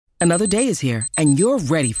Another day is here, and you're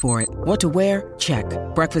ready for it. What to wear? Check.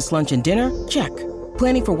 Breakfast, lunch, and dinner? Check.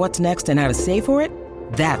 Planning for what's next and how to save for it?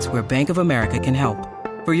 That's where Bank of America can help.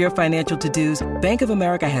 For your financial to-dos, Bank of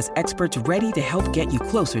America has experts ready to help get you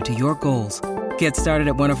closer to your goals. Get started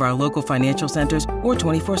at one of our local financial centers or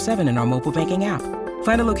 24/7 in our mobile banking app.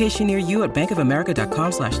 Find a location near you at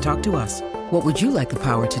bankofamerica.com/talktous. What would you like the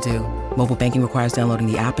power to do? Mobile banking requires downloading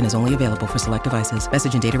the app and is only available for select devices.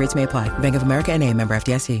 Message and data rates may apply. Bank of America N.A., member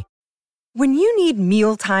FDIC. When you need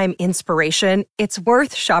mealtime inspiration, it's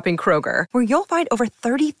worth shopping Kroger, where you'll find over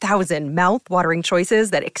 30,000 mouth-watering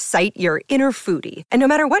choices that excite your inner foodie. And no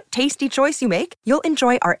matter what tasty choice you make, you'll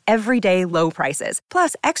enjoy our everyday low prices,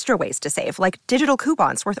 plus extra ways to save, like digital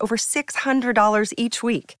coupons worth over $600 each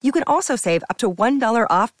week. You can also save up to $1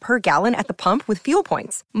 off per gallon at the pump with fuel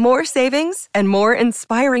points. More savings and more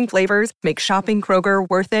inspiring flavors make shopping Kroger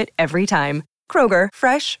worth it every time. Kroger,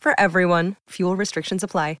 fresh for everyone. Fuel restrictions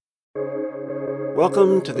apply.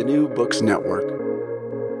 Welcome to the New Books Network.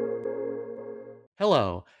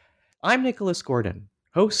 Hello, I'm Nicholas Gordon,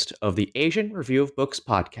 host of the Asian Review of Books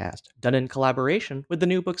podcast, done in collaboration with the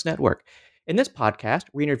New Books Network. In this podcast,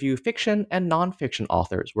 we interview fiction and nonfiction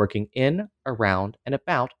authors working in, around, and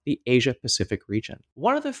about the Asia-Pacific region.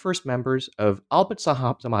 One of the first members of Albert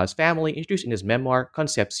Samaha's family, introduced in his memoir,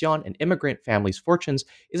 Concepcion, An Immigrant Family's Fortunes,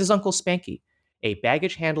 is his uncle Spanky, a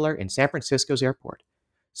baggage handler in San Francisco's airport.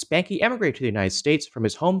 Spanky emigrated to the United States from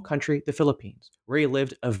his home country, the Philippines, where he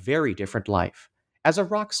lived a very different life. As a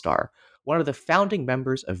rock star, one of the founding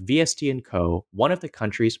members of VST & Co., one of the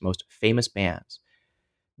country's most famous bands.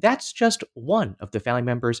 That's just one of the family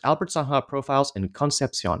members Albert Samaha profiles in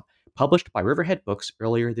Concepcion, published by Riverhead Books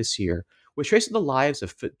earlier this year, which traces the lives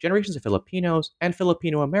of generations of Filipinos and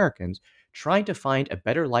Filipino Americans trying to find a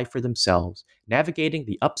better life for themselves, navigating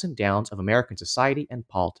the ups and downs of American society and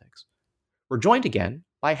politics. We're joined again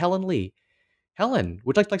by Helen Lee. Helen,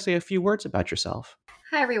 would you like to say a few words about yourself?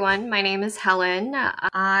 Hi, everyone. My name is Helen.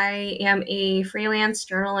 I am a freelance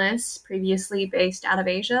journalist, previously based out of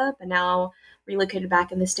Asia, but now relocated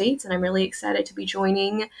back in the States, and I'm really excited to be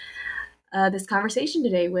joining this conversation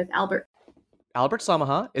today with Albert. Albert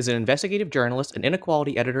Samaha is an investigative journalist and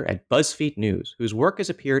inequality editor at BuzzFeed News, whose work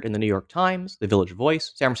has appeared in the New York Times, the Village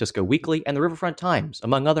Voice, San Francisco Weekly, and the Riverfront Times,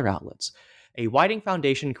 among other outlets. A Whiting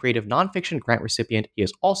Foundation Creative Nonfiction Grant recipient, he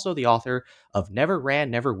is also the author of Never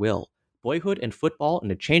Ran, Never Will, Boyhood and Football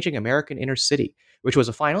in a Changing American Inner City, which was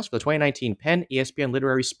a finalist for the 2019 Penn ESPN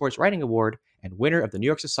Literary Sports Writing Award and winner of the New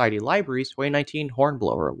York Society Library's 2019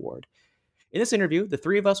 Hornblower Award. In this interview, the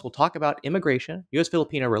three of us will talk about immigration,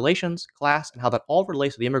 U.S.-Filipino relations, class, and how that all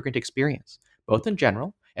relates to the immigrant experience, both in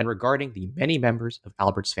general and regarding the many members of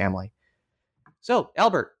Albert's family. So,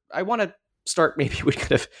 Albert, I want to start maybe with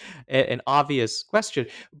kind of an obvious question,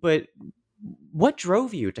 but what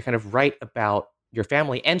drove you to kind of write about your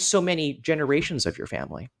family and so many generations of your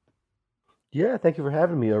family? Yeah, thank you for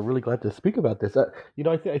having me. I'm really glad to speak about this. I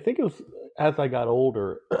think it was as I got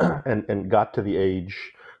older and got to the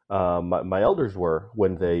age my elders were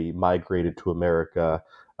when they migrated to America.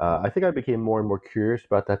 I think I became more and more curious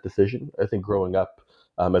about that decision. I think growing up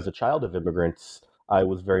as a child of immigrants, I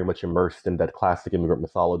was very much immersed in that classic immigrant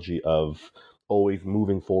mythology of always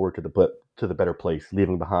moving forward to the better place,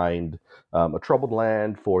 leaving behind a troubled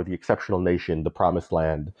land for the exceptional nation, the promised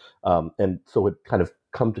land. And so it kind of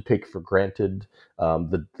come to take for granted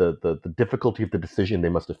the difficulty of the decision they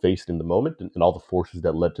must have faced in the moment and all the forces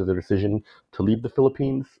that led to their decision to leave the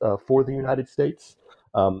Philippines for the United States.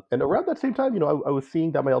 And around that same time, I was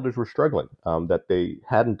seeing that my elders were struggling, that they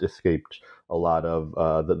hadn't escaped a lot of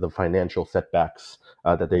the financial setbacks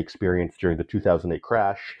that they experienced during the 2008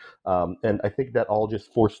 crash. And I think that all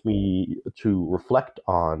just forced me to reflect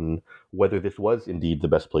on whether this was indeed the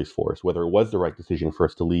best place for us, whether it was the right decision for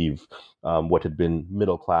us to leave what had been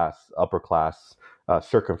middle class, upper class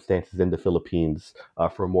circumstances in the Philippines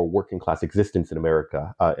for a more working class existence in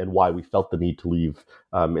America, and why we felt the need to leave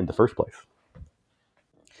in the first place.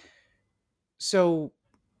 So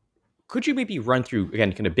could you maybe run through,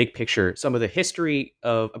 again, kind of big picture, some of the history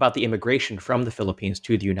about the immigration from the Philippines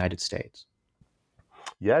to the United States?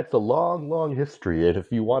 Yeah, it's a long, long history. And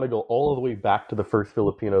if you want to go all the way back to the first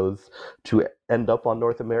Filipinos to end up on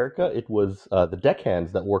North America, it was the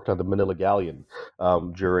deckhands that worked on the Manila Galleon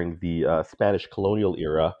during the Spanish colonial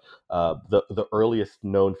era. The earliest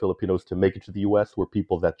known Filipinos to make it to the U.S. were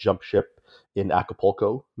people that jumped ship in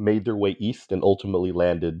Acapulco, made their way east, and ultimately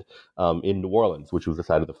landed in New Orleans, which was the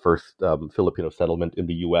site of the first Filipino settlement in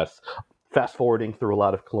the U.S. Fast forwarding through a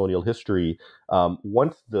lot of colonial history,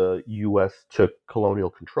 once the U.S. took colonial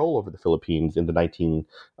control over the Philippines in the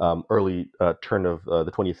early turn of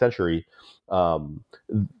the 20th century,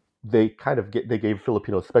 they gave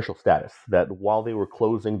Filipinos special status, that while they were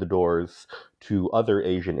closing the doors to other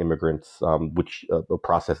Asian immigrants, which a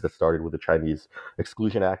process that started with the Chinese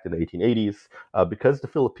Exclusion Act in the 1880s, because the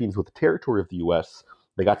Philippines was the territory of the U.S.,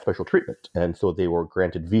 they got special treatment. And so they were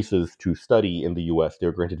granted visas to study in the US. They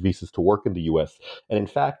were granted visas to work in the US. And in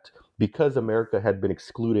fact, because America had been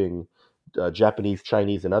excluding Japanese,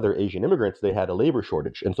 Chinese, and other Asian immigrants, they had a labor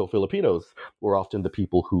shortage. And so Filipinos were often the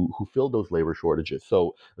people who filled those labor shortages.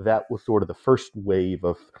 So that was sort of the first wave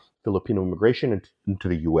of Filipino immigration into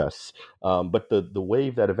the US. But the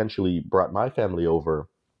wave that eventually brought my family over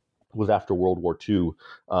was after World War II,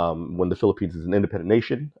 when the Philippines is an independent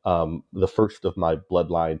nation. The first of my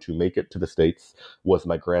bloodline to make it to the States was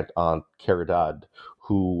my grand aunt Caridad,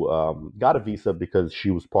 who got a visa because she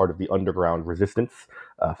was part of the underground resistance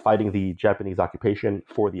fighting the Japanese occupation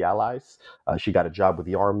for the Allies. She got a job with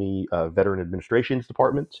the Army Veteran Administration's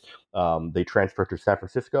Department. They transferred to San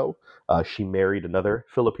Francisco. She married another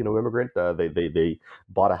Filipino immigrant. They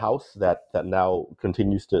bought a house that now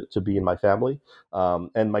continues to be in my family.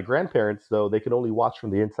 And my grandparents, though, they could only watch from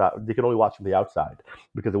the inside. They could only watch from the outside,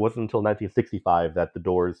 because it wasn't until 1965 that the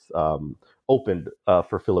doors opened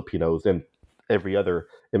for Filipinos and every other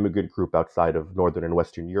immigrant group outside of Northern and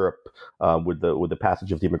Western Europe, with the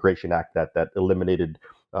passage of the Immigration Act that eliminated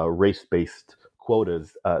race-based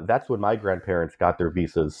quotas. That's when my grandparents got their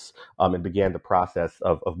visas, and began the process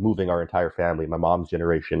of moving our entire family, my mom's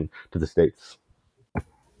generation, to the States.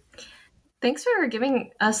 Thanks for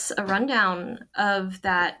giving us a rundown of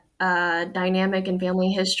that dynamic and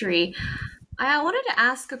family history. I wanted to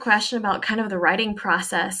ask a question about kind of the writing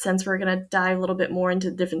process, since we're going to dive a little bit more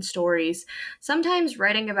into different stories. Sometimes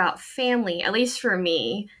writing about family, at least for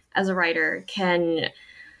me as a writer, can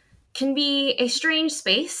be a strange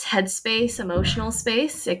space, headspace, emotional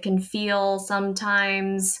space. It can feel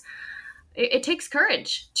sometimes, it takes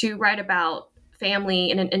courage to write about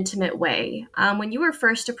family in an intimate way. When you were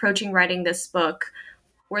first approaching writing this book,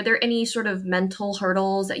 were there any sort of mental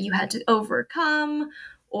hurdles that you had to overcome,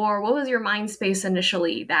 or what was your mind space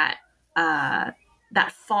initially that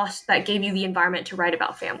that gave you the environment to write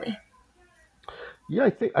about family? Yeah,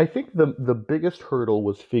 I think the biggest hurdle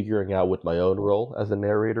was figuring out what my own role as a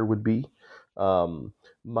narrator would be. Um,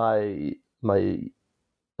 my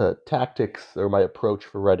tactics, or my approach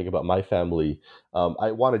for writing about my family,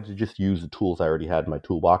 I wanted to just use the tools I already had in my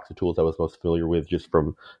toolbox, the tools I was most familiar with, just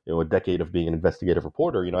from a decade of being an investigative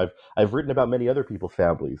reporter. I've written about many other people's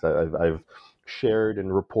families. I've shared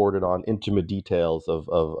and reported on intimate details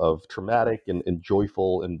of traumatic and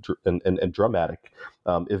joyful and dramatic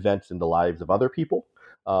events in the lives of other people.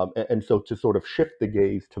 And so to sort of shift the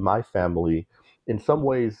gaze to my family, in some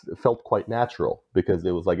ways felt quite natural, because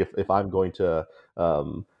it was like, if I'm going to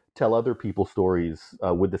tell other people's stories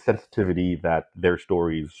with the sensitivity that their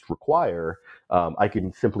stories require, I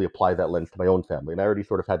can simply apply that lens to my own family. And I already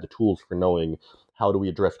sort of had the tools for knowing, how do we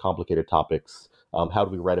address complicated topics? How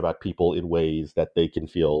do we write about people in ways that they can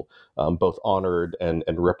feel both honored and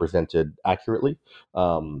represented accurately?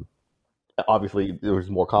 Obviously, there was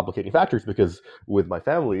more complicating factors, because with my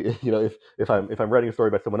family, if I'm writing a story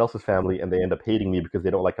about someone else's family and they end up hating me because they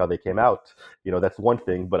don't like how they came out, that's one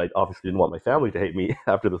thing. But I obviously didn't want my family to hate me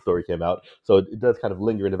after the story came out, so it does kind of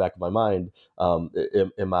linger in the back of my mind.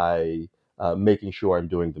 Am I making sure I'm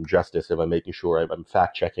doing them justice? Am I making sure I'm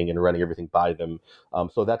fact checking and running everything by them?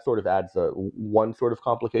 So that sort of adds one sort of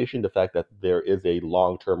complication, the fact that there is a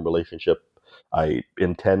long term relationship I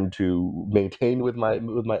intend to maintain with my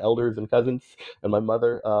elders and cousins and my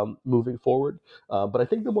mother, moving forward. But I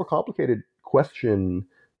think the more complicated question,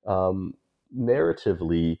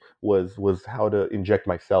 narratively, was how to inject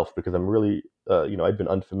myself, because I'm really, I've been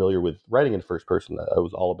unfamiliar with writing in first person. I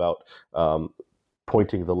was all about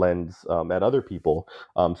pointing the lens at other people.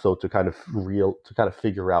 So to kind of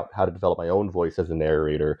figure out how to develop my own voice as a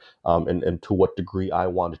narrator, and to what degree I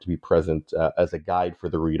wanted to be present as a guide for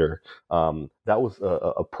the reader. That was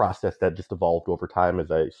a process that just evolved over time,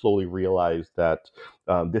 as I slowly realized that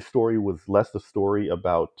this story was less a story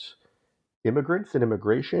about immigrants and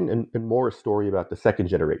immigration, and more a story about the second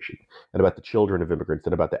generation, and about the children of immigrants,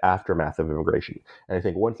 and about the aftermath of immigration. And I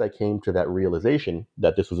think once I came to that realization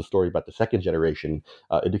that this was a story about the second generation,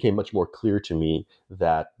 it became much more clear to me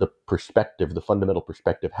that the fundamental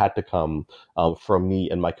perspective, had to come from me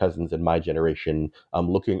and my cousins and my generation,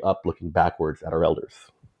 looking up, looking backwards at our elders.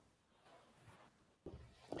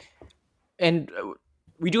 And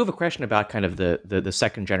we do have a question about kind of the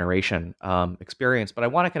second generation experience, but I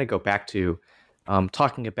want to kind of go back to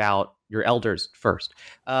talking about your elders first.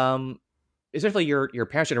 Essentially, your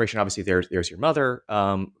parents' generation. Obviously, there's your mother,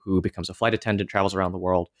 who becomes a flight attendant, travels around the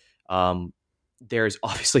world. there's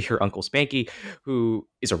obviously your Uncle Spanky, who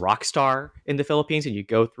is a rock star in the Philippines, and you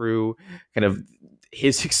go through kind of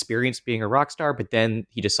his experience being a rock star, but then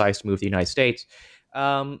he decides to move to the United States.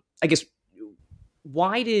 I guess,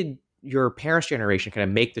 why did your parents' generation kind of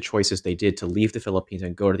make the choices they did to leave the Philippines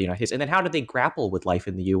and go to the United States? And then how did they grapple with life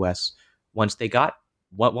in the U.S. once they got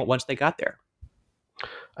there?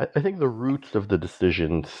 I think the roots of the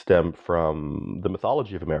decision stem from the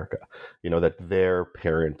mythology of America. That their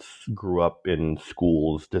parents grew up in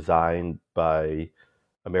schools designed by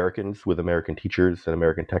Americans with American teachers and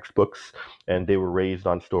American textbooks, and they were raised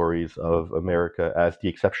on stories of America as the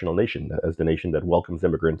exceptional nation, as the nation that welcomes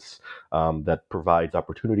immigrants, that provides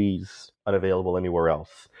opportunities unavailable anywhere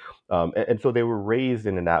else. And so they were raised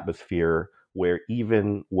in an atmosphere where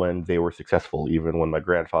even when they were successful, even when my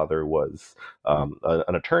grandfather was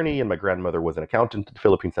an attorney and my grandmother was an accountant at the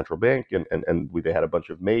Philippine Central Bank, they had a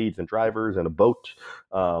bunch of maids and drivers and a boat,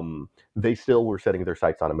 they still were setting their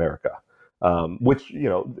sights on America. Which,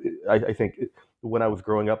 I think when I was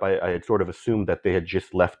growing up, I had sort of assumed that they had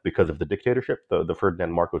just left because of the dictatorship, the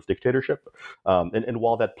Ferdinand Marcos dictatorship. And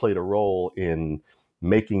while that played a role in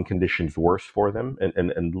making conditions worse for them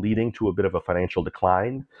and leading to a bit of a financial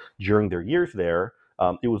decline during their years there,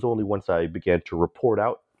 it was only once I began to report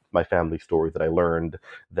out my family story that I learned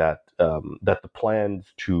that that the plans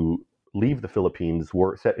to leave the Philippines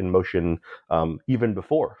were set in motion even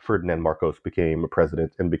before Ferdinand Marcos became a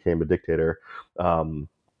president and became a dictator,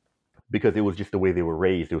 because it was just the way they were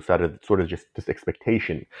raised. It was sort of just this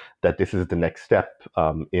expectation that this is the next step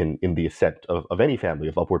in the ascent of any family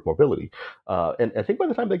of upward mobility. And I think by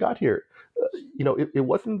the time they got here, it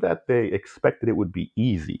wasn't that they expected it would be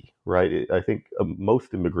easy, right? I think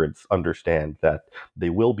most immigrants understand that they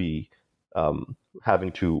will be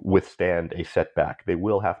having to withstand a setback. They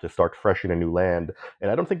will have to start fresh in a new land.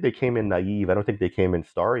 And I don't think they came in naive. I don't think they came in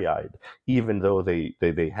starry-eyed, even though they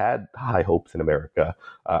had high hopes in America.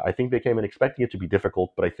 I think they came in expecting it to be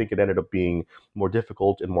difficult, but I think it ended up being more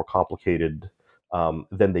difficult and more complicated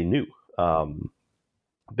than they knew.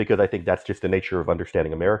 Because I think that's just the nature of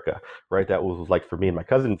understanding America, right? That was like for me and my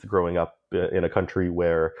cousins growing up in a country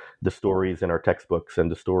where the stories in our textbooks and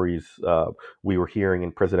the stories we were hearing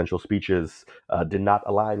in presidential speeches did not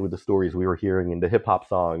align with the stories we were hearing in the hip hop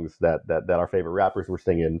songs that our favorite rappers were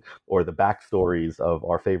singing, or the backstories of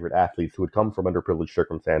our favorite athletes who had come from underprivileged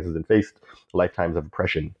circumstances and faced lifetimes of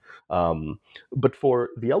oppression. But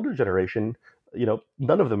for the elder generation,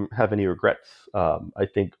 none of them have any regrets. I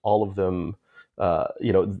think all of them,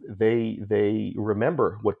 they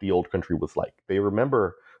remember what the old country was like. They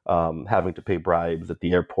remember having to pay bribes at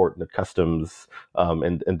the airport and at customs,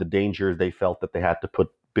 and the dangers they felt that they had to put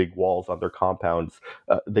big walls on their compounds.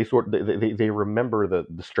 They remember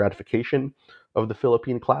the stratification of the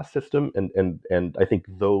Philippine class system, and I think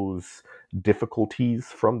those difficulties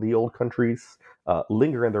from the old countries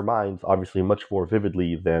linger in their minds, obviously much more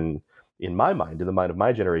vividly than in my mind, in the mind of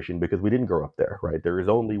my generation, because we didn't grow up there, right? There is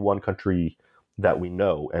only one country that we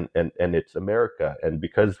know, and it's America. And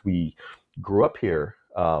because we grew up here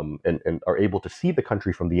and are able to see the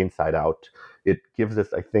country from the inside out, it gives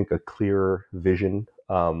us, I think, a clearer vision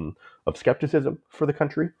of skepticism for the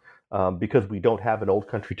country, because we don't have an old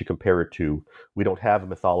country to compare it to. We don't have a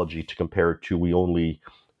mythology to compare it to. We only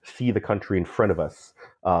see the country in front of us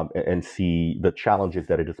and see the challenges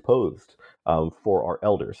that it has posed for our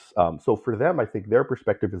elders. So for them, I think their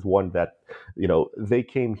perspective is one that, they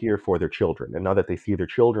came here for their children. And now that they see their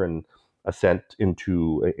children ascent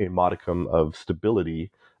into a modicum of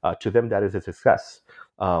stability, to them, that is a success.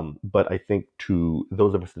 But I think to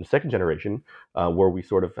those of us in the second generation, where we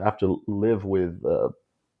sort of have to live with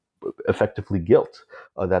effectively guilt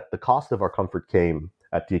that the cost of our comfort came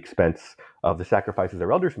at the expense of the sacrifices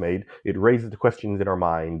our elders made, it raises the questions in our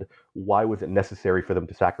mind: why was it necessary for them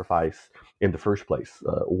to sacrifice in the first place?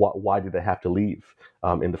 Why did they have to leave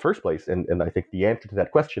in the first place? And I think the answer to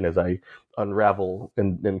that question, as I unravel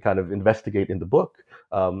and kind of investigate in the book,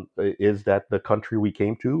 is that the country we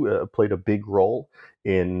came to played a big role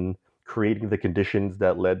in creating the conditions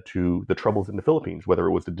that led to the troubles in the Philippines, whether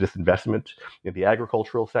it was the disinvestment in the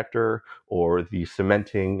agricultural sector or the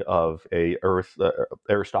cementing of a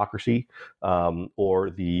aristocracy, or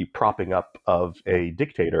the propping up of a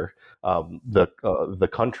dictator. The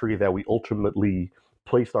country that we ultimately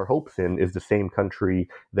placed our hopes in is the same country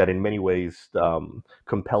that in many ways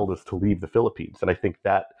compelled us to leave the Philippines. And I think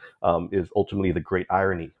that is ultimately the great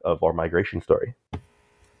irony of our migration story.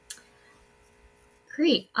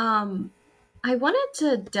 Great. I wanted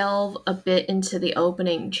to delve a bit into the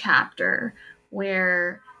opening chapter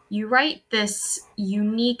where you write this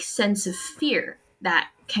unique sense of fear that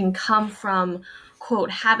can come from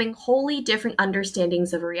quote, having wholly different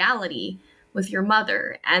understandings of reality with your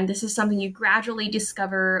mother. And this is something you gradually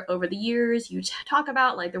discover over the years. You talk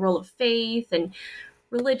about like the role of faith and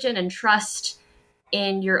religion and trust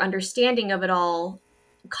in your understanding of it all,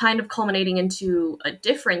 kind of culminating into a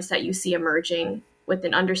difference that you see emerging with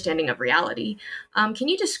an understanding of reality. Can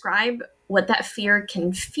you describe what that fear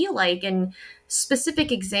can feel like and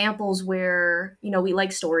specific examples where, we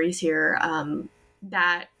like stories here,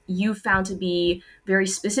 that you found to be very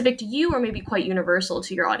specific to you or maybe quite universal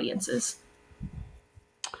to your audiences?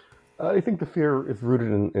 I think the fear is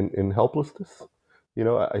rooted in helplessness.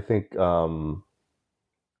 I think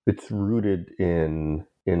it's rooted in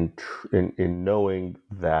knowing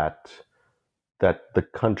that the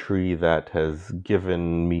country that has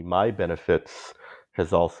given me my benefits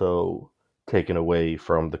has also taken away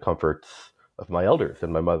from the comforts of my elders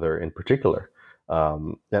and my mother in particular.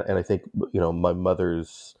 And I think my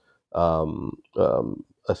mother's a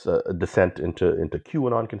descent into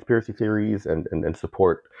QAnon conspiracy theories and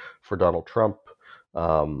support for Donald Trump.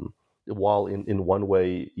 While in one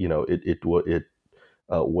way, it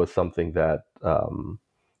was something that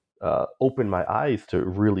opened my eyes to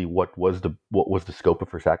really what was the scope of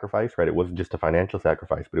her sacrifice. Right, it wasn't just a financial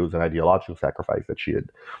sacrifice, but it was an ideological sacrifice that she had,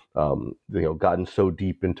 gotten so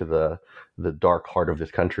deep into the dark heart of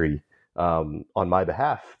this country on my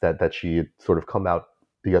behalf that she had sort of come out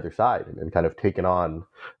the other side and kind of taken on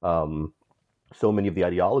so many of the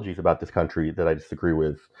ideologies about this country that I disagree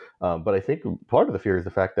with. But I think part of the fear is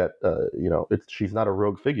the fact that, she's not a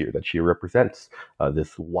rogue figure, that she represents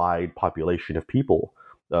this wide population of people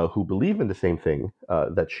who believe in the same thing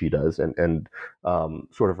that she does, and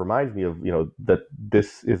sort of reminds me of, that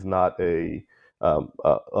this is not this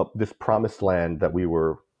promised land that we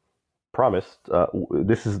were promised.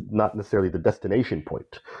 This is not necessarily the destination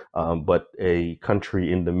point, but a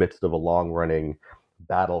country in the midst of a long-running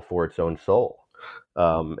battle for its own soul.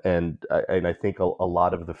 And I think a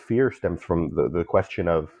lot of the fear stems from the question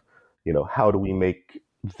of, how do we make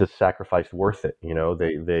the sacrifice worth it?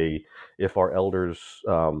 They if our elders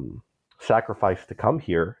sacrificed to come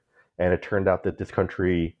here, and it turned out that this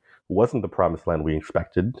country wasn't the promised land we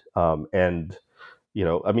expected, and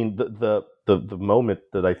I mean, the moment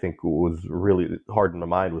that I think was really hard in my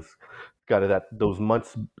mind was kind of that those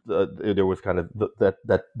months. There was kind of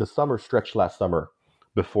that the summer stretch last summer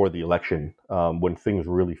before the election, when things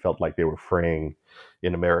really felt like they were fraying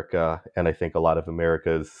in America, and I think a lot of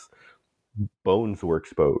America's bones were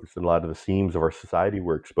exposed, and a lot of the seams of our society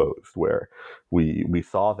were exposed, where we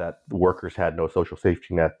saw that workers had no social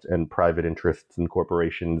safety net, and private interests and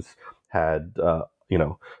corporations had a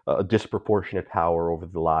disproportionate power over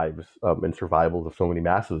the lives and survival of so many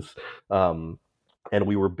masses. And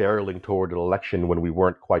we were barreling toward an election when we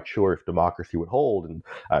weren't quite sure if democracy would hold. And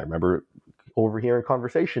I remember overhearing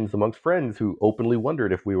conversations amongst friends who openly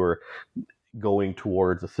wondered if we were going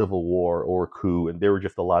towards a civil war or a coup. And there were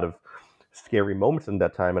just a lot of scary moments in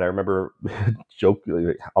that time. And I remember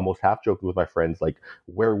almost half joking with my friends, like,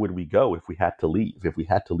 where would we go if we had to leave? If we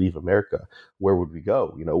had to leave America, where would we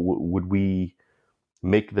go? Would we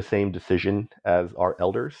make the same decision as our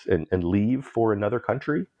elders and leave for another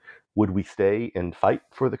country? Would we stay and fight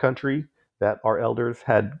for the country that our elders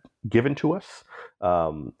had given to us?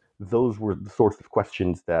 Those were the sorts of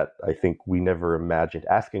questions that I think we never imagined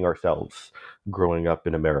asking ourselves growing up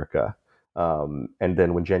in America. And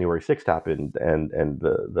then when January 6th happened, and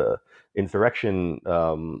the insurrection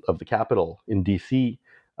of the Capitol in DC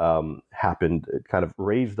happened, it kind of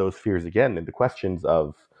raised those fears again, and the questions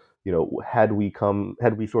of, had we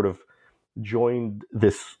sort of joined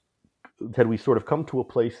this, had we sort of come to a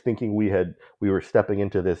place thinking we were stepping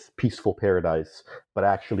into this peaceful paradise, but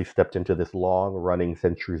actually stepped into this long-running,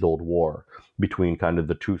 centuries-old war between kind of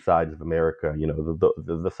the two sides of America,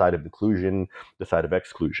 the side of inclusion, the side of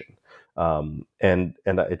exclusion. And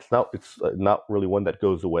it's not really one that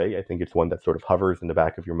goes away. I think it's one that sort of hovers in the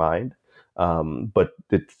back of your mind. But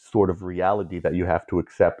it's sort of reality that you have to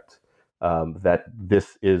accept, that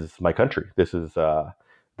this is my country. This is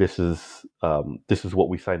what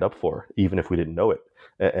we signed up for, even if we didn't know it.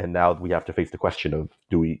 And now we have to face the question of,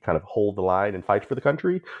 do we kind of hold the line and fight for the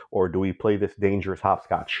country, or do we play this dangerous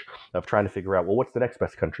hopscotch of trying to figure out, well, what's the next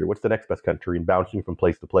best country? What's the next best country? And bouncing from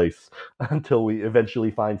place to place until we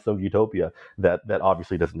eventually find some utopia that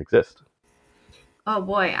obviously doesn't exist. Oh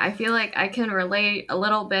boy, I feel like I can relate a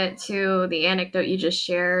little bit to the anecdote you just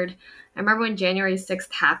shared. I remember when January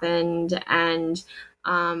 6th happened, and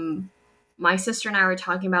my sister and I were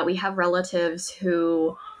talking about, we have relatives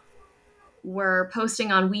who were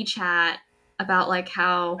posting on WeChat about like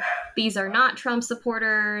how these are not Trump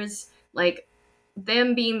supporters, like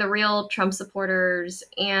them being the real Trump supporters.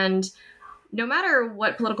 And no matter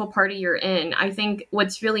what political party you're in, I think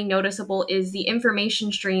what's really noticeable is the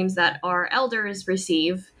information streams that our elders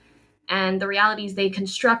receive and the realities they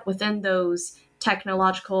construct within those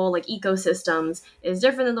technological like ecosystems is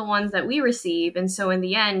different than the ones that we receive. And so in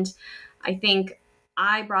the end, I think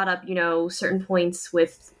I brought up, certain points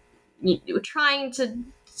with trying to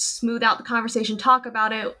smooth out the conversation, talk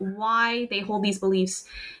about it, why they hold these beliefs.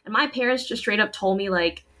 And my parents just straight up told me,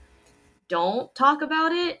 like, don't talk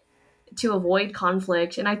about it to avoid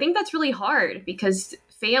conflict. And I think that's really hard because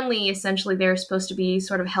family, essentially, they're supposed to be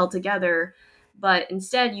sort of held together. But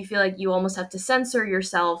instead, you feel like you almost have to censor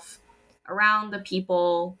yourself around the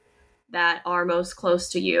people that are most close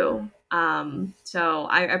to you. So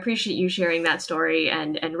I appreciate you sharing that story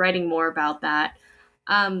and writing more about that.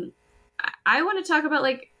 I want to talk about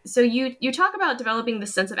so you talk about developing the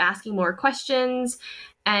sense of asking more questions,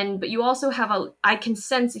 but you also have I can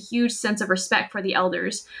sense a huge sense of respect for the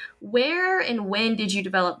elders. Where and when did you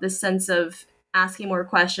develop this sense of asking more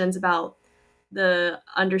questions about the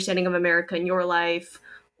understanding of America in your life,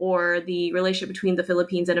 or the relationship between the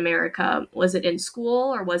Philippines and America? Was it in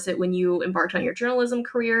school, or was it when you embarked on your journalism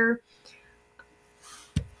career?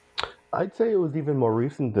 I'd say it was even more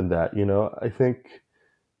recent than that. I think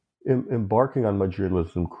embarking on my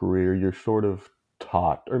journalism career, you're sort of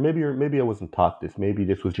taught, or maybe I wasn't taught this. Maybe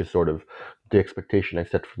this was just sort of the expectation I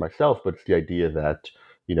set for myself. But it's the idea that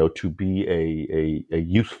to be a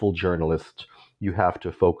useful journalist, you have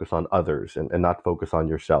to focus on others and not focus on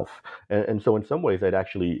yourself. And so in some ways, I'd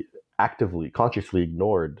actually actively, consciously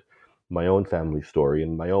ignored my own family story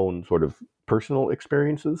and my own sort of personal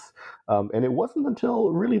experiences. And it wasn't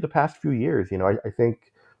until really the past few years, I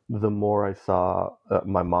think the more I saw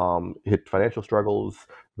my mom hit financial struggles,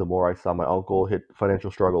 the more I saw my uncle hit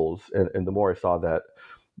financial struggles, and the more I saw that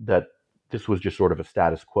this was just sort of a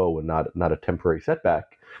status quo and not a temporary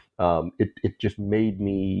setback. It just made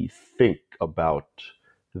me think about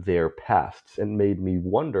their pasts and made me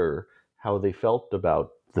wonder how they felt about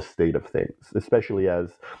the state of things, especially as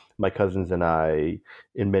my cousins and I,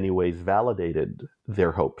 in many ways, validated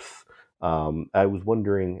their hopes. I was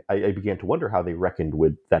wondering, I began to wonder how they reckoned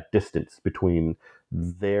with that distance between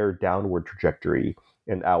their downward trajectory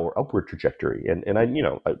and our upward trajectory. And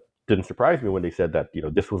it didn't surprise me when they said that,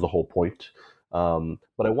 this was the whole point.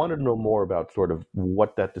 But I wanted to know more about sort of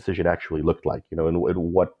what that decision actually looked like, and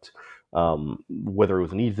what, whether it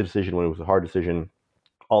was an easy decision, when it was a hard decision,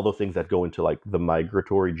 all those things that go into like the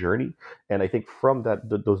migratory journey. And I think from that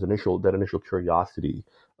initial curiosity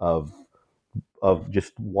of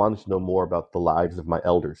just wanting to know more about the lives of my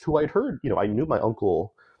elders, who I'd heard, I knew my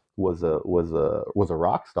uncle was a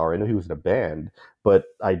rock star. I knew he was in a band, but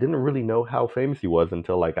I didn't really know how famous he was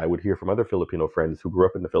until like I would hear from other Filipino friends who grew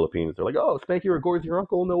up in the Philippines. They're like, "Oh, Spanky Rigor's your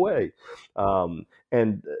uncle? No way!"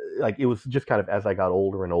 And like it was just kind of as I got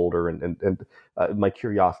older and older, and my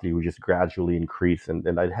curiosity would just gradually increase,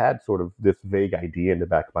 and I'd had sort of this vague idea in the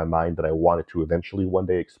back of my mind that I wanted to eventually one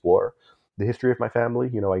day explore the history of my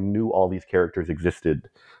family. I knew all these characters existed.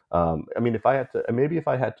 I mean, if I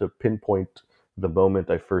had to pinpoint the moment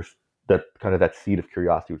that seed of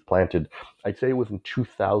curiosity was planted, I'd say it was in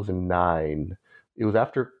 2009. It was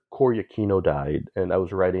after Cory Aquino died, and I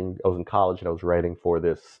was in college, and I was writing for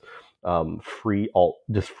this free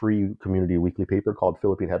community weekly paper called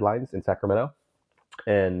Philippine Headlines in Sacramento.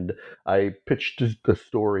 And I pitched the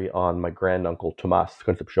story on my granduncle Tomas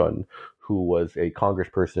Concepcion, who was a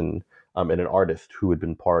congressperson and an artist who had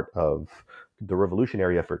been part of the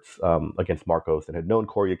revolutionary efforts against Marcos and had known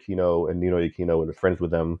Cory Aquino and Ninoy Aquino and was friends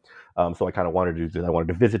with them. So I kind of wanted to do this. I wanted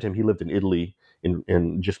to visit him. He lived in Italy,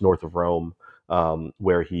 in just north of Rome,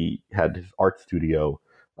 where he had his art studio.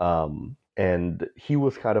 And he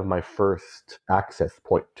was kind of my first access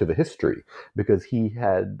point to the history, because he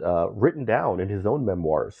had written down in his own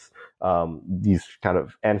memoirs these kind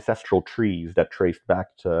of ancestral trees that traced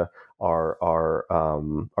back to our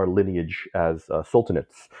lineage as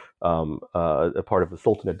sultanates, a part of the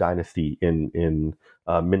Sultanate dynasty in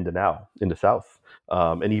Mindanao in the south,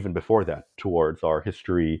 and even before that, towards our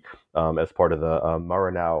history as part of the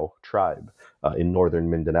Maranao tribe in northern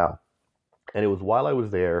Mindanao. And it was while I was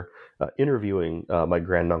there interviewing my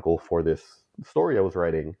granduncle for this story I was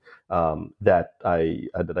writing that I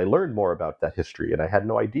learned more about that history. And I had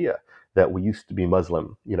no idea that we used to be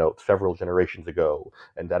Muslim, several generations ago,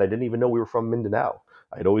 and that I didn't even know we were from Mindanao.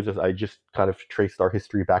 I just kind of traced our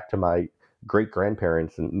history back to my great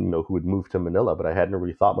grandparents, and who had moved to Manila, but I hadn't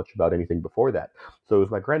really thought much about anything before that. So it was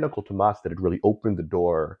my granduncle Tomas that had really opened the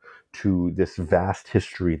door to this vast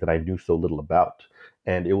history that I knew so little about.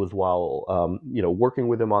 And it was while working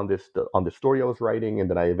with him on this story I was writing, and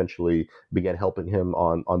then I eventually began helping him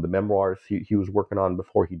on the memoirs he was working on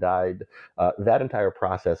before he died. That entire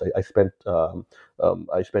process, I spent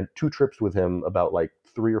 2 trips with him, about like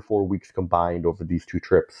 3 or 4 weeks combined over these 2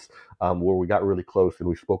 trips, where we got really close and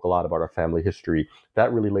we spoke a lot about our family history.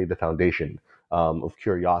 That really laid the foundation of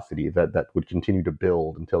curiosity that would continue to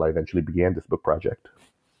build until I eventually began this book project.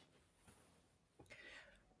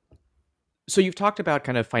 So you've talked about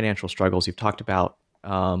kind of financial struggles. You've talked about,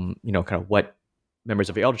 kind of what members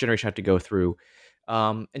of the elder generation have to go through.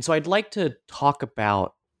 And so I'd like to talk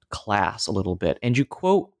about class a little bit. And you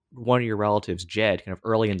quote one of your relatives, Jed, kind of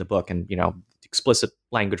early in the book, and, explicit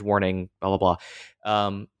language warning, blah, blah,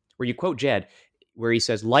 blah, where you quote Jed, where he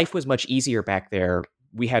says, life was much easier back there.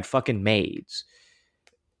 We had fucking maids.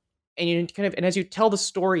 And and as you tell the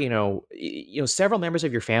story, several members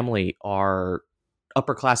of your family are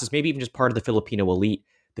upper classes, maybe even just part of the Filipino elite.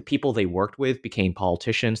 The people they worked with became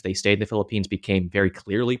politicians. They stayed in the Philippines, became very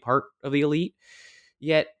clearly part of the elite.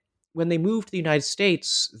 Yet when they moved to the United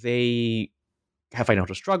States, they have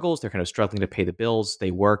financial struggles. They're kind of struggling to pay the bills.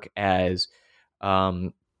 They work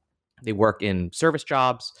they work in service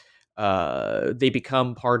jobs. They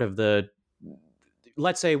become part of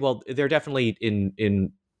let's say, well, they're definitely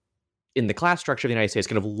in the class structure of the United States,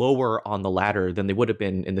 kind of lower on the ladder than they would have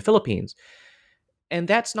been in the Philippines. And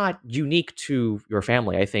that's not unique to your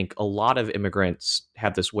family. I think a lot of immigrants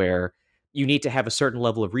have this, where you need to have a certain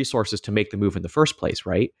level of resources to make the move in the first place,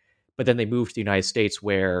 right? But then they move to the United States,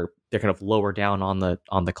 where they're kind of lower down on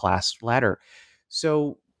the class ladder.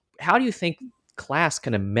 So how do you think class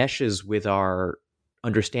kind of meshes with our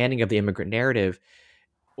understanding of the immigrant narrative,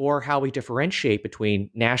 or how we differentiate between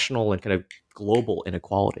national and kind of global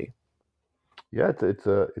inequality? Yeah,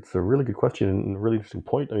 it's a really good question and a really interesting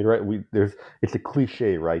point. I mean, right? It's a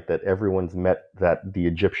cliche, right, that everyone's met the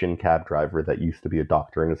Egyptian cab driver that used to be a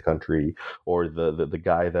doctor in his country, or the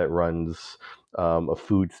guy that runs a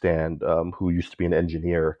food stand, who used to be an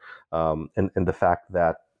engineer, and the fact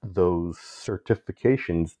that those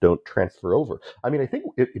certifications don't transfer over. I mean, I think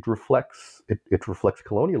it reflects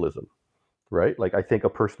colonialism, right? Like, I think a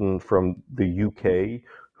person from the UK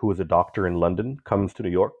who is a doctor in London comes to New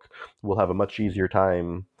York will have a much easier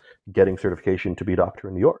time getting certification to be a doctor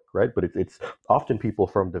in New York, right? But it's often people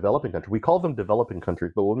from developing countries. We call them developing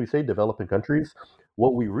countries, but when we say developing countries,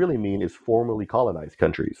 what we really mean is formerly colonized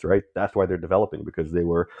countries, right? That's why they're developing, because they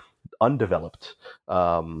were undeveloped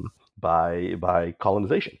by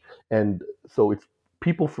colonization, and so it's the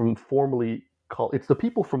people from formerly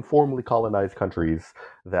colonized countries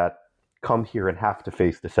that come here and have to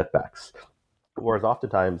face the setbacks. Whereas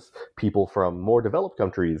oftentimes people from more developed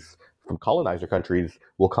countries, from colonizer countries,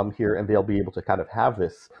 will come here and they'll be able to kind of have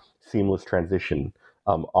this seamless transition,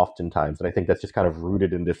 oftentimes. And I think that's just kind of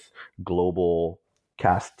rooted in this global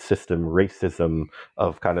caste system, racism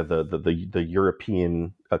of kind of the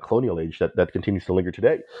European colonial age that continues to linger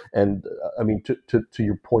today. And I mean, to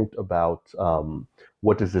your point about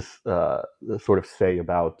what does this sort of say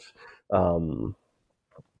about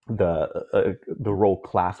the role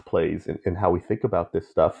class plays in how we think about this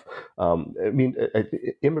stuff. I mean,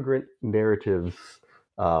 immigrant narratives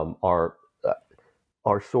are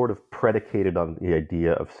sort of predicated on the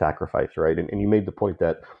idea of sacrifice, right? And you made the point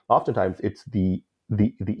that oftentimes it's the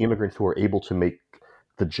immigrants who are able to make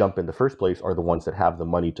the jump in the first place are the ones that have the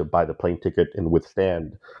money to buy the plane ticket and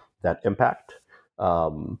withstand that impact.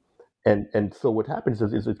 And so what happens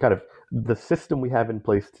is it's kind of the system we have in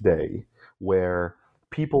place today, where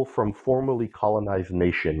people from formerly colonized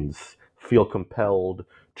nations feel compelled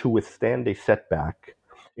to withstand a setback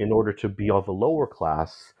in order to be of a lower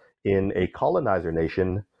class in a colonizer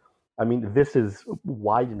nation. I mean, this is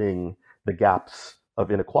widening the gaps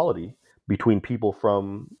of inequality between people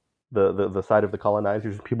from the side of the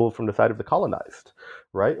colonizers and people from the side of the colonized,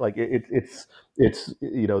 right? Like it's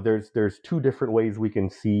there's two different ways we can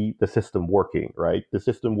see the system working, right? The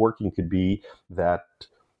system working could be that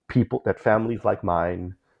families like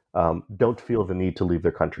mine don't feel the need to leave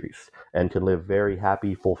their countries and can live very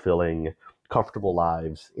happy, fulfilling, comfortable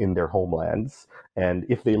lives in their homelands. And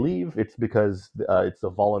if they leave, it's because it's a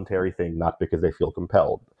voluntary thing, not because they feel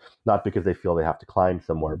compelled, not because they feel they have to climb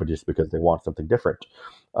somewhere, but just because they want something different.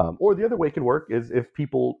 Or the other way it can work is if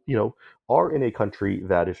people, are in a country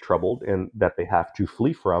that is troubled and that they have to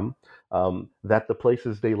flee from, that the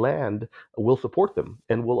places they land will support them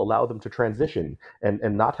and will allow them to transition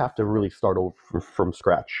and not have to really start over from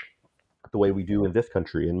scratch. the way we do in this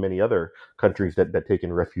country and many other countries that take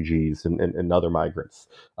in refugees and other migrants.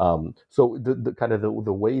 So the kind of the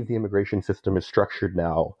way the immigration system is structured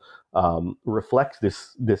now reflects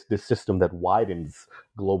this system that widens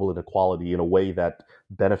global inequality in a way that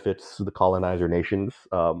benefits the colonizer nations,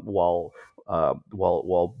 while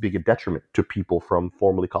being a detriment to people from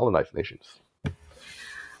formerly colonized nations.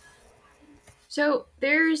 So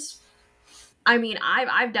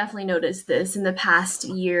I've definitely noticed this in the past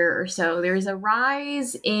year or so. There's a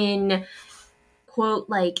rise in quote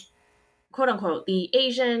unquote the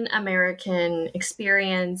Asian American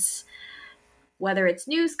experience, whether it's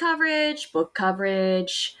news coverage, book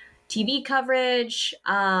coverage, TV coverage.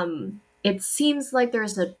 It seems like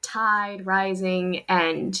there's a tide rising,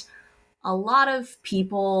 and a lot of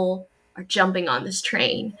people are jumping on this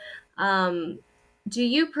train. Do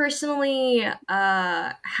you personally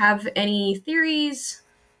have any theories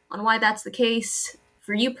on why that's the case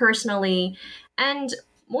for you personally? And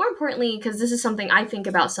more importantly, because this is something I think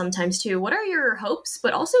about sometimes too, what are your hopes,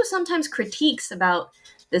 but also sometimes critiques about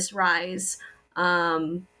this rise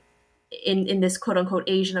in this quote unquote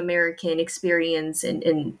Asian American experience?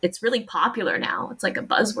 And it's really popular now. It's like a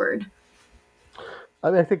buzzword.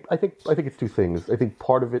 I mean, I think it's two things. I think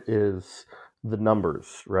part of it is the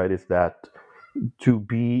numbers, right? Is that to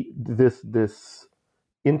be this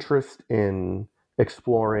interest in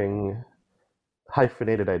exploring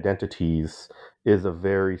hyphenated identities is a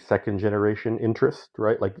very second generation interest,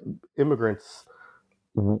 right? Like immigrants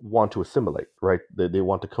want to assimilate, right? They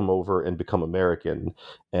want to come over and become American,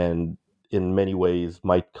 and in many ways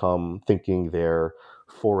might come thinking their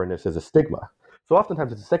foreignness as a stigma. So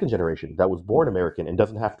oftentimes it's a second generation that was born American and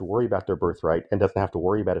doesn't have to worry about their birthright and doesn't have to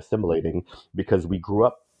worry about assimilating because we grew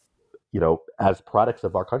up, as products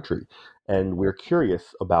of our country, and we're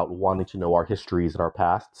curious about wanting to know our histories and our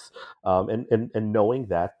pasts, and knowing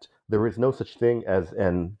that there is no such thing as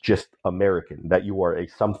an just American, that you are a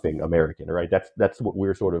something American, right? That's what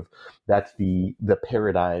we're sort of, that's the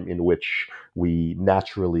paradigm in which we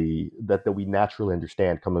naturally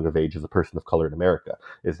understand coming of age as a person of color in America,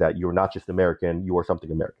 is that you're not just American, you are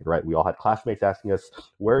something American, right? We all had classmates asking us,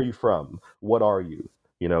 where are you from? What are you?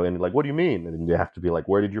 And like, what do you mean? And you have to be like,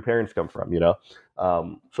 where did your parents come from?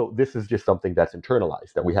 So this is just something that's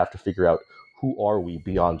internalized, that we have to figure out, who are we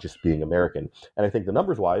beyond just being American? And I think the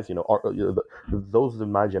numbers wise, those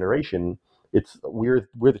in my generation, we're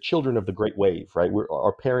the children of the Great Wave, right?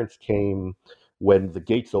 Our parents came when the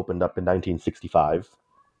gates opened up in 1965,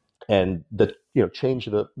 and that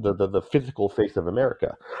changed the physical face of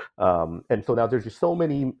America. And so now there's just so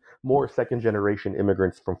many more second generation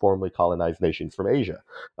immigrants from formerly colonized nations from Asia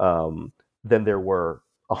than there were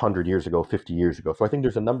 100 years ago, 50 years ago. So I think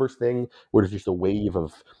there's a numbers thing where there's just a wave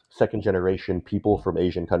of second generation people from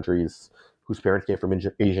Asian countries whose parents came from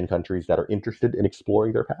Asian countries that are interested in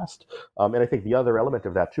exploring their past. And I think the other element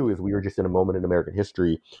of that too is we are just in a moment in American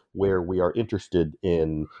history where we are interested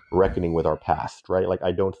in reckoning with our past, right? Like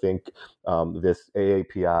I don't think this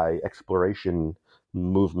AAPI exploration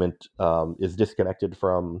movement is disconnected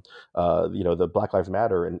from the Black Lives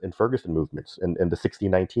Matter and Ferguson movements and the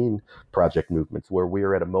 1619 Project movements, where we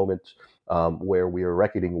are at a moment where we are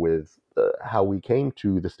reckoning with how we came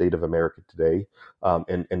to the state of America today,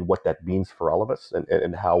 and what that means for all of us,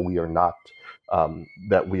 and how we are not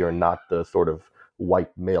the sort of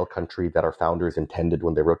white male country that our founders intended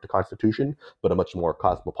when they wrote the Constitution, but a much more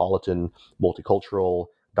cosmopolitan, multicultural,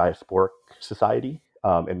 diasporic society.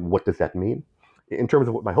 And what does that mean? In terms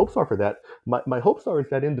of what my hopes are for that, my hopes are is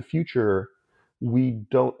that in the future, we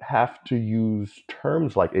don't have to use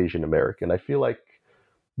terms like Asian American. I feel like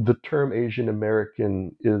the term Asian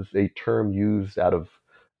American is a term used out of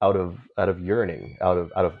yearning, out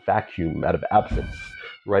of vacuum, out of absence,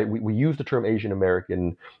 right? We use the term Asian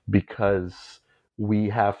American because we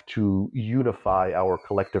have to unify our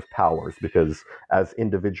collective powers, because as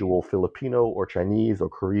individual Filipino or Chinese or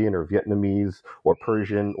Korean or Vietnamese or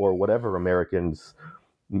Persian or whatever Americans,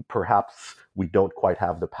 perhaps we don't quite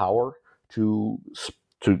have the power to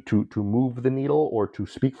move the needle or to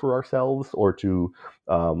speak for ourselves or to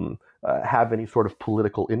have any sort of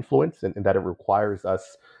political influence, and that it requires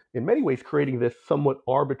us in many ways creating this somewhat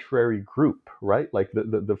arbitrary group, right? Like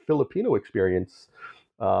the Filipino experience,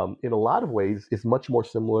 in a lot of ways, is much more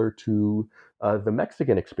similar to the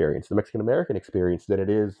Mexican experience, the Mexican American experience, than it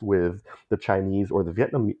is with the Chinese or the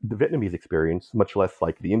Vietnamese experience, much less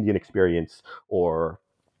like the Indian experience or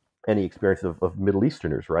any experience of Middle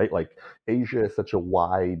Easterners, right? Like Asia is such a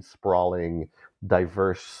wide, sprawling,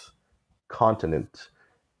 diverse continent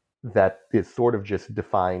that is sort of just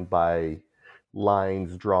defined by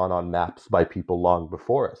lines drawn on maps by people long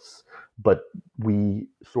before us. But we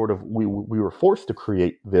were forced to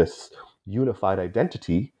create this unified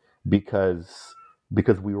identity because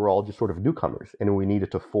we were all just sort of newcomers, and we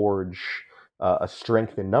needed to forge a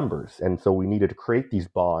strength in numbers, and so we needed to create these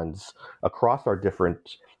bonds across our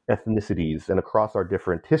different ethnicities and across our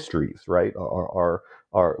different histories. Right?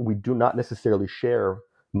 We do not necessarily share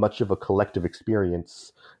much of a collective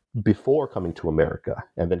experience before coming to America.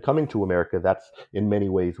 And then coming to America, that's in many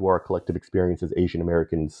ways where our collective experience as Asian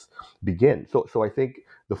Americans begin. So I think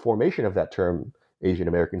the formation of that term, Asian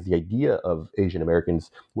Americans, the idea of Asian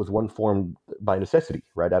Americans was one formed by necessity,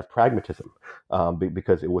 right, out of pragmatism,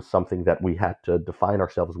 because it was something that we had to define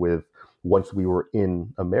ourselves with once we were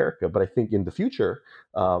in America. But I think in the future,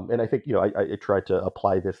 and I think, I tried to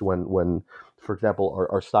apply this when for example,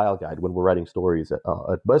 our style guide, when we're writing stories at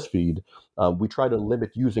BuzzFeed, we try to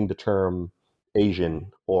limit using the term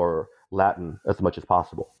Asian or Latin as much as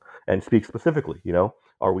possible and speak specifically.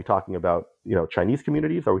 Are we talking about, Chinese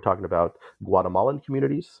communities? Are we talking about Guatemalan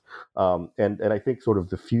communities? And I think sort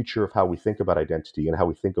of the future of how we think about identity and how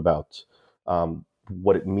we think about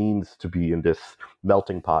what it means to be in this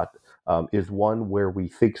melting pot is one where we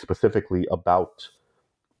think specifically about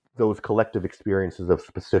those collective experiences of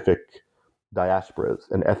specific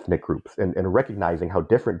diasporas and ethnic groups, and recognizing how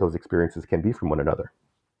different those experiences can be from one another.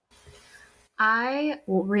 I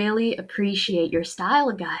really appreciate your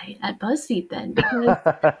style guide at BuzzFeed then,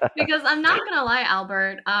 because I'm not gonna lie,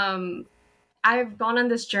 Albert. I've gone on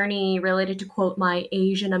this journey related to, quote, my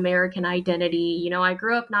Asian American identity. I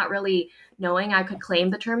grew up not really knowing I could claim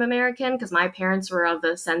the term American because my parents were of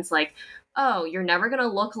the sense like, oh, you're never going to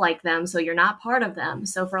look like them, so you're not part of them.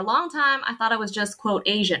 So for a long time, I thought I was just, quote,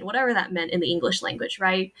 Asian, whatever that meant in the English language,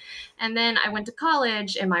 right? And then I went to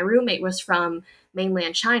college and my roommate was from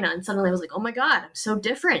mainland China. And suddenly I was like, oh my God, I'm so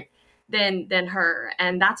different than her.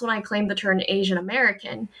 And that's when I claimed the term Asian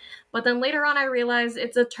American. But then later on, I realized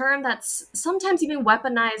it's a term that's sometimes even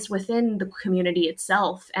weaponized within the community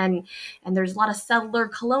itself. And there's a lot of settler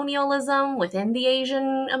colonialism within the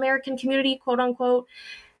Asian American community, quote unquote.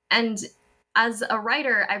 And as a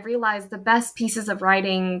writer, I've realized the best pieces of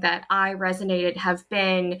writing that I resonated have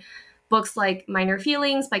been books like Minor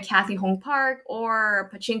Feelings by Kathy Hong Park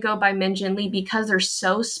or Pachinko by Min Jin Lee, because they're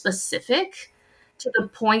so specific to the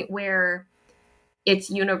point where it's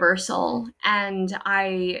universal. And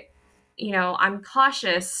I'm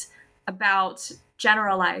cautious about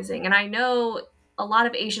generalizing. And I know a lot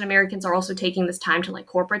of Asian Americans are also taking this time to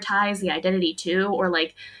corporatize the identity too, or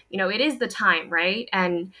it is the time, right?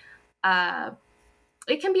 And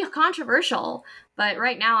it can be controversial, but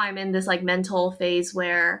right now I'm in this mental phase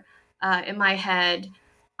where in my head,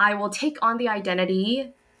 I will take on the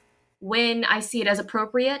identity when I see it as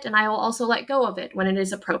appropriate, and I will also let go of it when it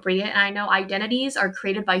is appropriate. And I know identities are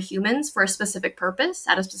created by humans for a specific purpose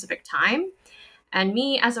at a specific time. And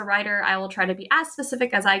me as a writer, I will try to be as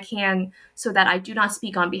specific as I can so that I do not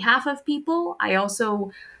speak on behalf of people. I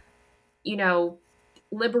also,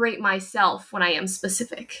 liberate myself when I am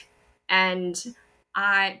specific. And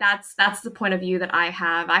that's the point of view that I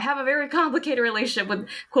have. I have a very complicated relationship with,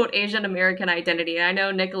 quote, Asian American identity. And I know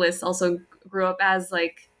Nicholas also grew up as an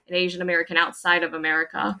Asian American outside of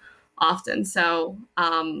America often. So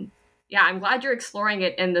I'm glad you're exploring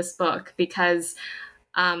it in this book, because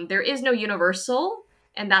there is no universal,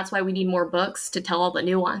 and that's why we need more books to tell all the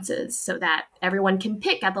nuances so that everyone can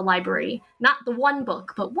pick at the library, not the one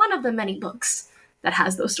book, but one of the many books that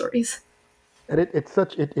has those stories. And it's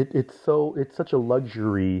such a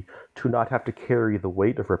luxury to not have to carry the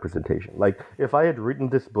weight of representation. Like if I had written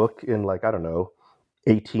this book in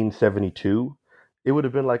 1872, it would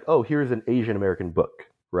have been like, oh, here's an Asian American book,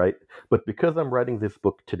 right? But because I'm writing this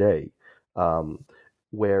book today,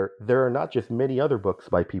 where there are not just many other books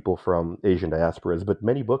by people from Asian diasporas, but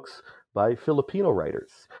many books by Filipino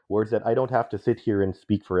writers, words that I don't have to sit here and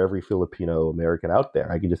speak for every Filipino American out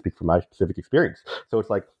there. I can just speak from my specific experience. So it's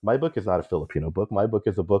like, my book is not a Filipino book. My book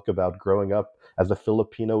is a book about growing up as a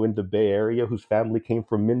Filipino in the Bay Area whose family came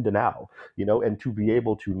from Mindanao, and to be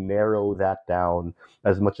able to narrow that down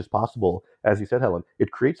as much as possible, as you said, Helen,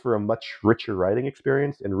 it creates for a much richer writing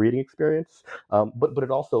experience and reading experience. But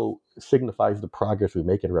it also signifies the progress we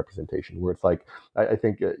make in representation, where it's like, I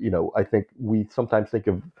think we sometimes think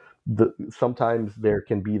of sometimes there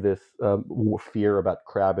can be this fear about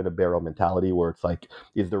crab in a barrel mentality, where it's like,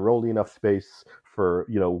 is there only enough space for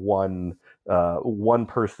one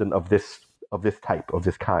person of this type, of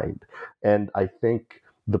this kind? And I think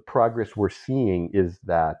the progress we're seeing is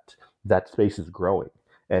that space is growing,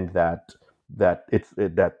 and that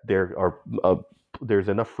there's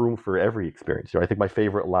enough room for every experience. I think my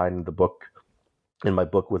favorite line in the book in my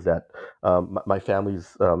book was that my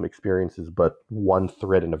family's experience is but one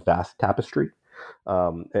thread in a vast tapestry,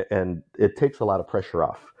 and it takes a lot of pressure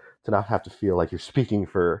off to not have to feel like you're speaking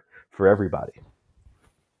for everybody.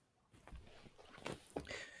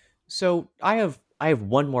 So I have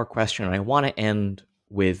one more question, and I want to end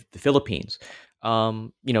with the Philippines.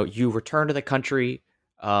 You returned to the country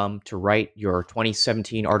to write your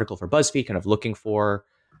 2017 article for BuzzFeed, kind of looking for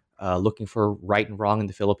right and wrong in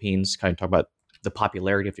the Philippines, kind of talk about the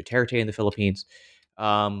popularity of Duterte in the Philippines.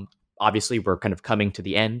 Obviously, we're kind of coming to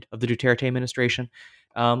the end of the Duterte administration.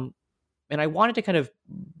 And I wanted to kind of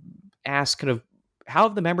ask kind of how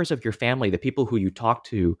have the members of your family, the people who you talked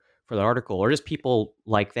to for the article, or just people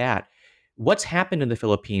like that, what's happened in the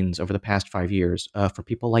Philippines over the past 5 years for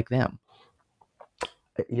people like them?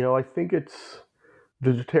 I think it's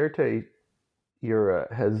the Duterte era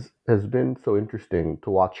has been so interesting to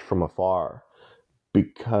watch from afar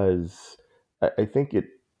because I think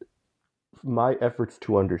my efforts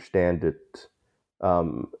to understand it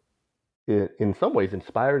um, in some ways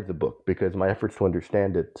inspired the book because my efforts to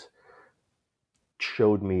understand it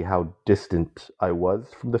showed me how distant I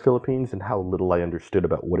was from the Philippines and how little I understood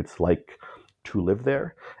about what it's like to live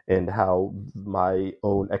there and how my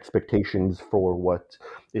own expectations for what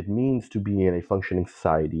it means to be in a functioning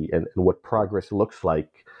society and what progress looks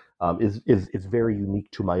like is very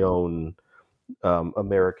unique to my own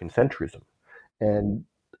American centrism. And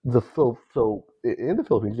so in the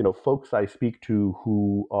Philippines, folks I speak to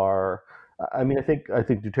who are, I mean, I think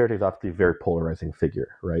Duterte is obviously a very polarizing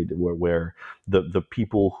figure, right? Where the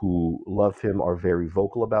people who love him are very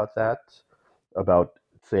vocal about that, about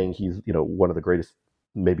saying he's one of the greatest,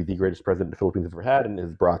 maybe the greatest president the Philippines have ever had, and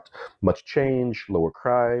has brought much change, lower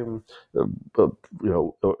crime,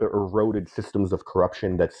 eroded systems of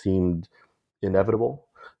corruption that seemed inevitable.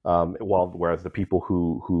 Whereas the people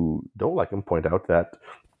who don't like him point out that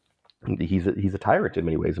he's a tyrant in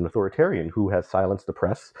many ways, an authoritarian who has silenced the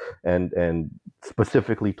press and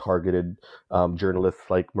specifically targeted journalists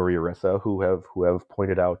like Maria Ressa who have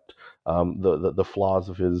pointed out the flaws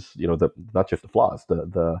of his, not just the flaws,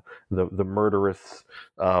 the murderous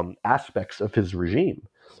aspects of his regime.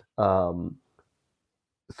 Um,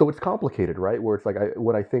 so it's complicated, right? Where it's like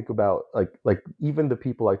when I think about like even the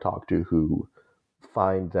people I talk to who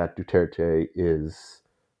find that Duterte is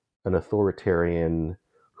an authoritarian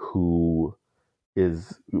who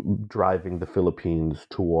is driving the Philippines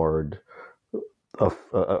toward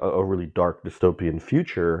a really dark dystopian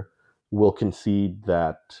future will concede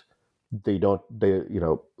that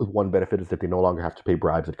one benefit is that they no longer have to pay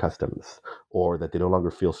bribes at customs or that they no longer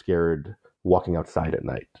feel scared walking outside at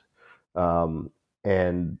night.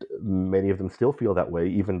 And many of them still feel that way,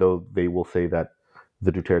 even though they will say that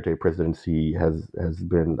the Duterte presidency has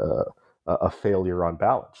been a failure on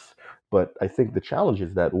balance. But I think the challenge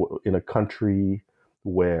is that in a country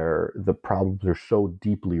where the problems are so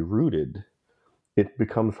deeply rooted, it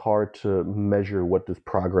becomes hard to measure what does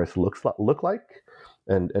progress look like,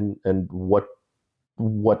 and what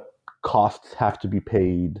costs have to be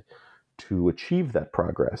paid to achieve that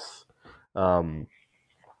progress. Um,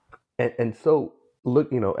 and so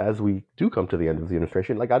look, as we do come to the end of the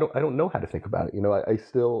administration, like I don't know how to think about it. I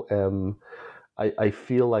still am. I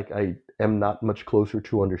feel like I am not much closer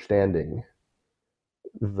to understanding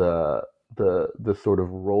the the sort of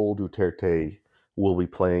role Duterte will be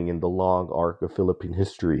playing in the long arc of Philippine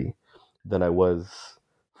history than I was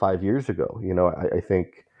 5 years ago.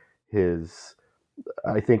 His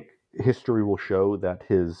I think history will show that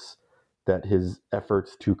his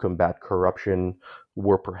efforts to combat corruption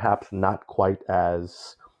were perhaps not quite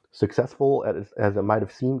as successful as it might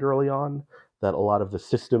have seemed early on. That a lot of the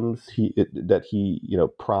systems that he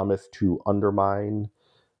promised to undermine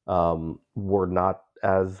were not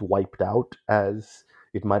as wiped out as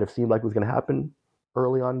it might have seemed like was going to happen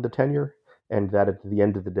early on in the tenure, and that at the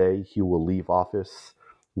end of the day, he will leave office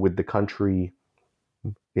with the country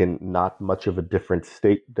in not much of a different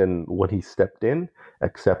state than when he stepped in,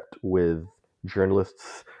 except with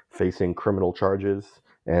journalists facing criminal charges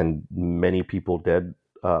and many people dead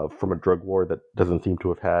from a drug war that doesn't seem to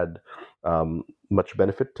have had much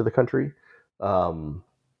benefit to the country. Um,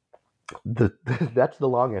 the That's the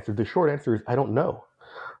long answer. The short answer is I don't know.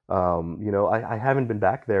 I haven't been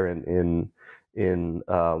back there in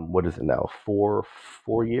what is it now? 4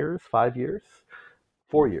 years, 5 years,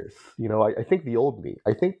 4 years. I think the old me.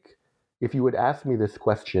 I think if you had asked me this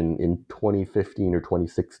question in 2015 or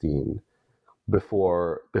 2016,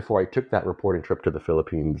 before I took that reporting trip to the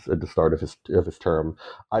Philippines at the start of his term,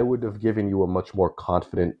 I would have given you a much more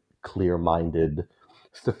confident, clear-minded,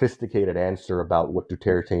 sophisticated answer about what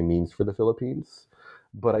Duterte means for the Philippines.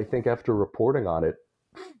 But I think after reporting on it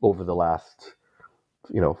over the last,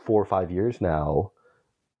 4 or 5 years now,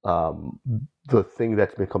 um, the thing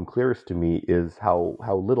that's become clearest to me is how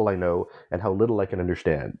little I know and how little I can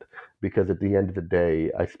understand. Because at the end of the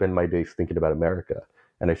day, I spend my days thinking about America,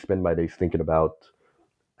 and I spend my days thinking about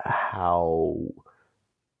how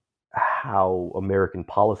how American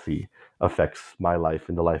policy affects my life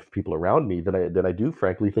and the life of people around me than I do,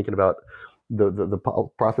 frankly, thinking about the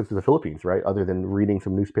prospects of the Philippines, right? Other than reading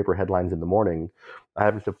some newspaper headlines in the morning, I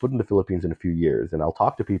haven't set foot in the Philippines in a few years, and I'll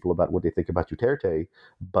talk to people about what they think about Duterte,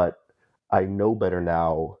 but I know better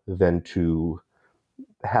now than to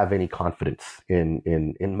have any confidence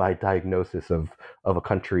in my diagnosis of a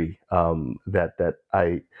country that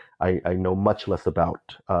I know much less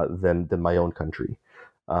about than my own country.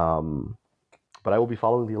 Um, but I will be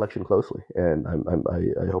following the election closely, and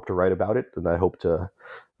I hope to write about it, and I hope to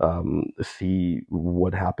see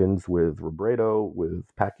what happens with Robredo, with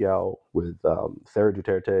Pacquiao, with Sarah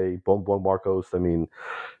Duterte, Bongbong Marcos. I mean,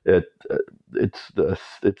 it it's the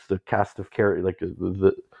cast of character, like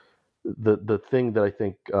the thing that I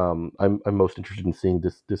think I'm most interested in seeing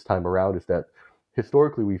this time around is that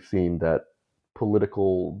historically we've seen that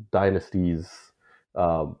political dynasties,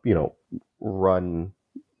 you know, run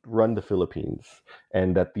the Philippines,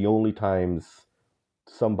 and that the only times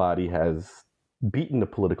somebody has beaten a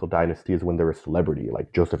political dynasty is when they're a celebrity,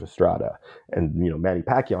 like Joseph Estrada, and Manny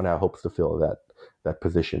Pacquiao now hopes to fill that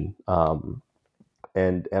position.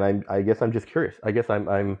 And I guess I'm just curious. I guess I'm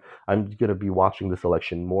going to be watching this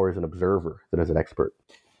election more as an observer than as an expert.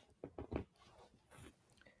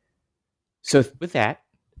 So with that,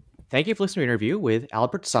 thank you for listening to an interview with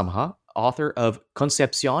Albert Samaha, author of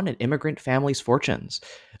Concepcion, An Immigrant Family's Fortunes.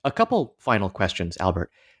 A couple final questions, Albert.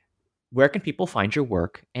 Where can people find your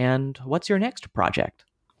work, and what's your next project?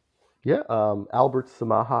 Yeah,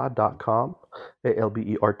 albertsamaha.com,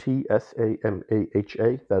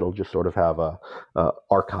 ALBERTSAMAHA. That'll just sort of have a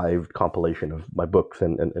archived compilation of my books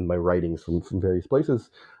and my writings from various places.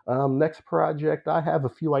 Next project, I have a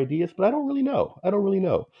few ideas, but I don't really know.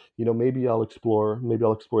 Maybe I'll explore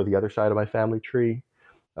the other side of my family tree.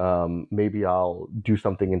 Maybe I'll do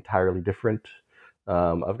something entirely different.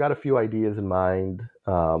 I've got a few ideas in mind,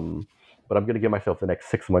 but I'm going to give myself the next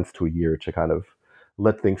 6 months to a year to kind of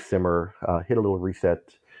let things simmer, hit a little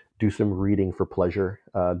reset, do some reading for pleasure.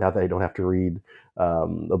 Now that I don't have to read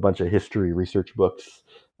a bunch of history research books,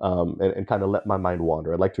 and kind of let my mind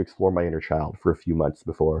wander. I'd like to explore my inner child for a few months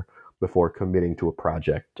before committing to a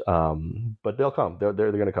project. But they'll come. They're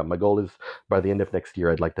going to come. My goal is by the end of next year,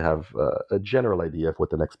 I'd like to have a general idea of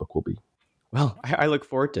what the next book will be. Well, I look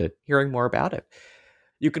forward to hearing more about it.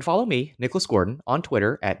 You can follow me, Nicholas Gordon, on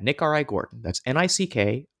Twitter at NickRIGordon. That's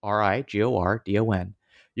NickRIGordon.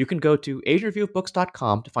 You can go to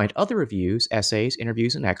AsianReviewOfBooks.com to find other reviews, essays,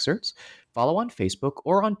 interviews, and excerpts. Follow on Facebook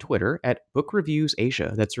or on Twitter at Book Reviews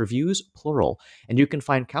Asia. That's reviews plural. And you can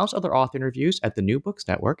find countless other author interviews at the New Books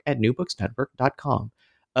Network at newbooksnetwork.com.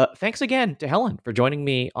 Thanks again to Helen for joining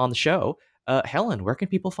me on the show. Helen, where can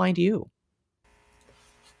people find you?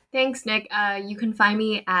 Thanks, Nick. You can find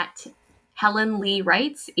me at Helen Lee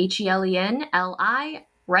Writes, HELENLI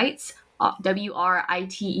Writes,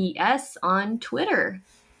 WRITES on Twitter.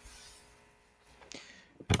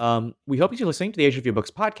 We hope you're listening to the Asian Review Books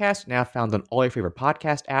podcast, now found on all your favorite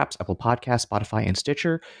podcast apps, Apple Podcasts, Spotify, and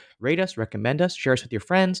Stitcher. Rate us, recommend us, share us with your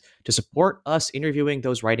friends to support us interviewing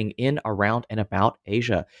those writing in, around, and about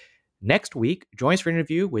Asia. Next week, join us for an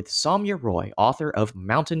interview with Soumya Roy, author of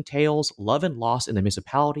Mountain Tales, Love and Loss in the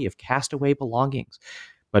Municipality of Castaway Belongings.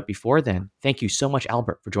 But before then, thank you so much,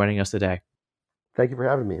 Albert, for joining us today. Thank you for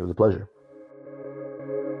having me. It was a pleasure.